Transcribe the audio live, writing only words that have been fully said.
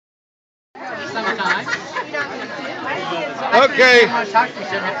Okay,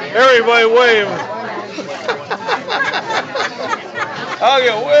 everybody wave. I'll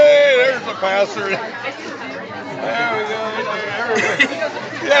get way, there's the pastor. There we go. Everybody.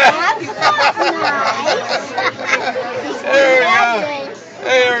 Yeah. There we go.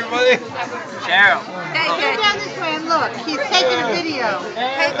 Hey, everybody. Cheryl. Hey, go down this way and look. He's taking a video.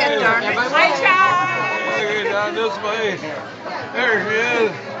 Take it, darling. Hi, Charles. Go down this way. There she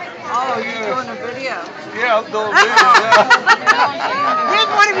is. Oh, you're doing a video. Yeah, I'm doing a video, yeah.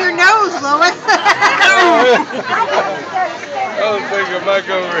 Here's one of your nose, Lois. I was thinking back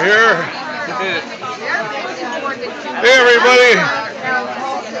over here. Hey, everybody.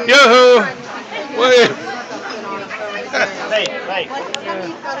 Yoo-hoo. Wait. Hey.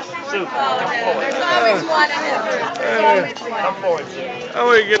 Sue, come forward. There's always one in it. Come forward, Sue. How do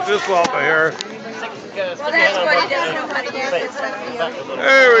we get this off of here? Well, that's what he doesn't know how to answer.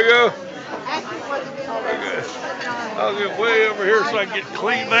 There we go. I'll get way over here so I can get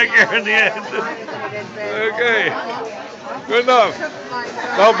clean back here in the end. Okay. Good enough.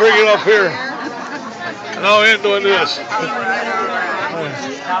 I'll bring it up here. And I'll end doing this. Hand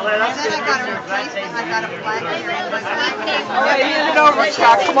it over,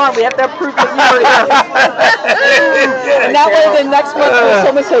 Chuck. Come on, we have to have proof that you're here. And that way the next month when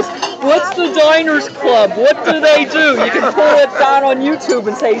someone says, what's the Diners Club? What do they do? You can pull it down on YouTube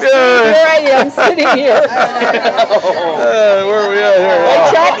and say, see, here I am sitting here. Where are we at here? Hey,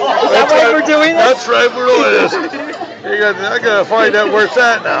 Chuck, is that why we're doing this? That's right, we're doing this. I gotta find out where it's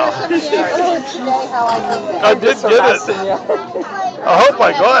at now. I did get it. I hope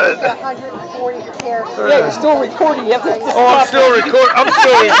I got it. Yeah, you're still recording. You have to I'm still recording. I'm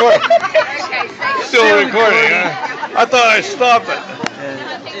still recording. Still recording. I thought I stopped it.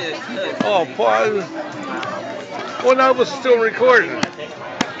 Oh, pause. Well, I was still recording.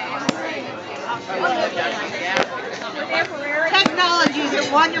 Technology, is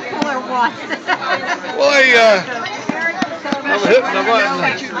it wonderful or what? Well, I'm hitting the button.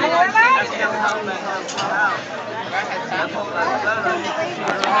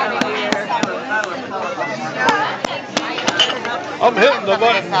 I'm hitting the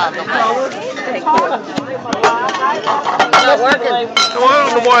button. It's not working. No, I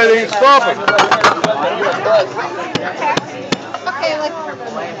don't know why it ain't stopping. Okay, let's...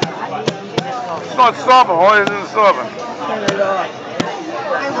 It's not stopping. Why isn't it stopping?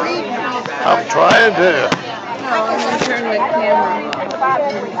 I'm trying to. No, I'm going to turn the camera.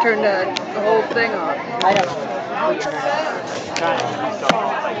 Turn the whole thing off. I don't know.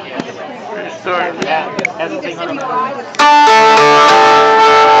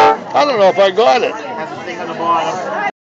 I don't know if I got it. Has the thing on the bottom.